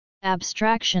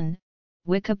Abstraction,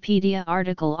 Wikipedia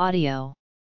article audio.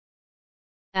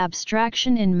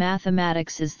 Abstraction in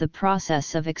mathematics is the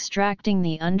process of extracting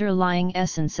the underlying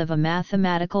essence of a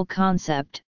mathematical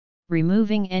concept,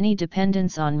 removing any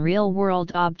dependence on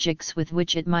real-world objects with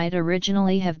which it might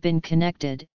originally have been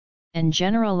connected, and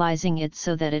generalizing it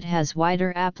so that it has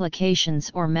wider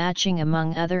applications or matching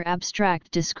among other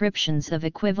abstract descriptions of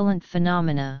equivalent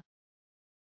phenomena.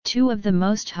 Two of the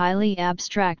most highly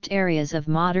abstract areas of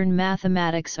modern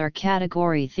mathematics are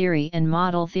category theory and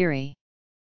model theory.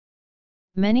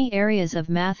 Many areas of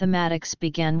mathematics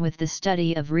began with the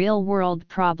study of real-world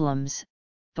problems,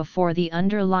 before the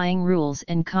underlying rules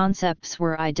and concepts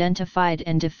were identified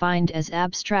and defined as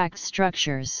abstract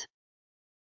structures.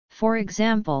 For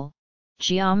example,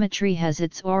 geometry has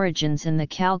its origins in the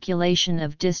calculation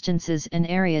of distances and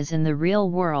areas in the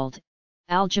real world.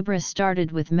 Algebra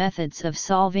started with methods of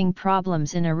solving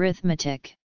problems in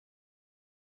arithmetic.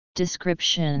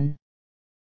 Description: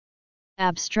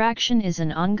 Abstraction is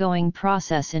an ongoing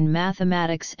process in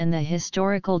mathematics, and the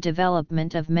historical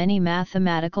development of many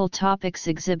mathematical topics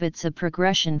exhibits a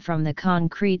progression from the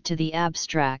concrete to the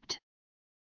abstract.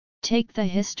 Take the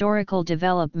historical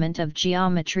development of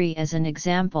geometry as an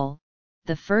example.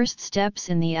 The first steps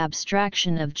in the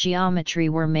abstraction of geometry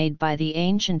were made by the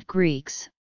ancient Greeks,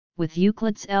 with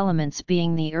Euclid's Elements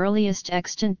being the earliest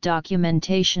extant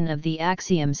documentation of the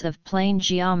axioms of plane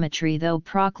geometry, though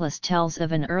Proclus tells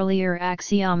of an earlier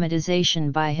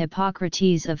axiomatization by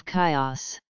Hippocrates of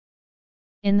Chios.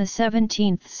 In the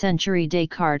 17th century,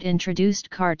 Descartes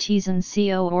introduced Cartesian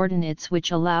coordinates,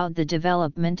 which allowed the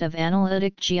development of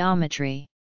analytic geometry.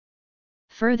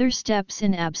 Further steps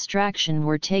in abstraction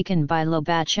were taken by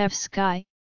Lobachevsky,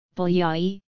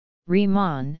 Bolyai,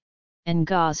 Riemann, and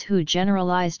Gauss, who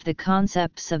generalized the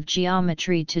concepts of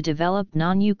geometry to develop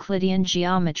non-Euclidean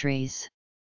geometries.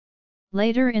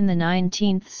 Later in the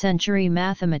 19th century,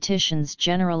 mathematicians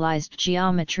generalized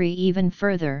geometry even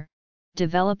further,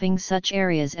 developing such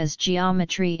areas as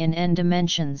geometry in n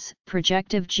dimensions,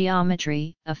 projective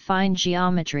geometry, affine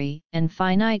geometry, and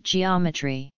finite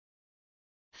geometry.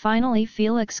 Finally,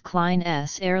 Felix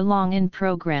Klein's Erlangen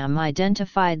program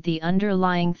identified the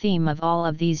underlying theme of all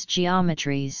of these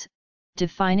geometries,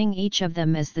 defining each of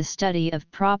them as the study of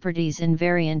properties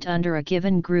invariant under a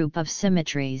given group of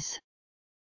symmetries.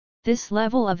 This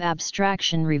level of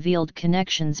abstraction revealed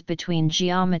connections between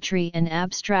geometry and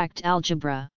abstract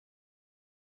algebra.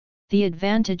 The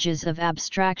advantages of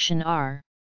abstraction are: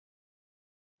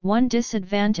 one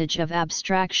disadvantage of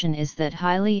abstraction is that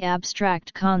highly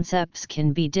abstract concepts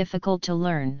can be difficult to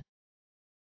learn.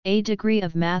 A degree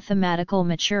of mathematical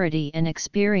maturity and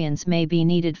experience may be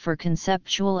needed for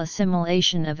conceptual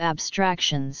assimilation of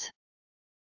abstractions.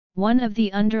 One of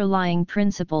the underlying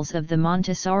principles of the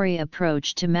Montessori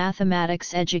approach to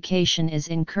mathematics education is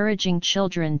encouraging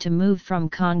children to move from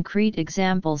concrete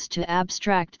examples to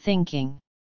abstract thinking.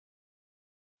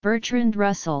 Bertrand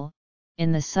Russell,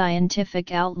 in The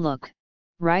Scientific Outlook,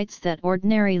 writes that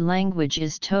ordinary language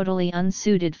is totally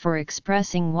unsuited for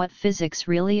expressing what physics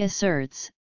really asserts,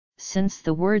 since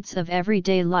the words of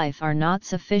everyday life are not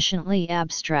sufficiently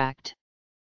abstract.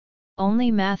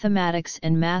 Only mathematics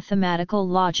and mathematical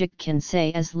logic can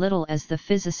say as little as the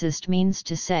physicist means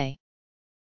to say.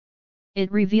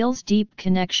 It reveals deep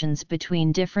connections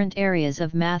between different areas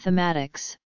of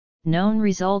mathematics. Known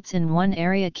results in one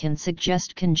area can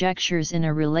suggest conjectures in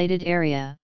a related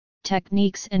area.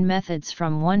 Techniques and methods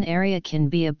from one area can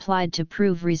be applied to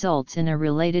prove results in a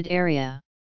related area.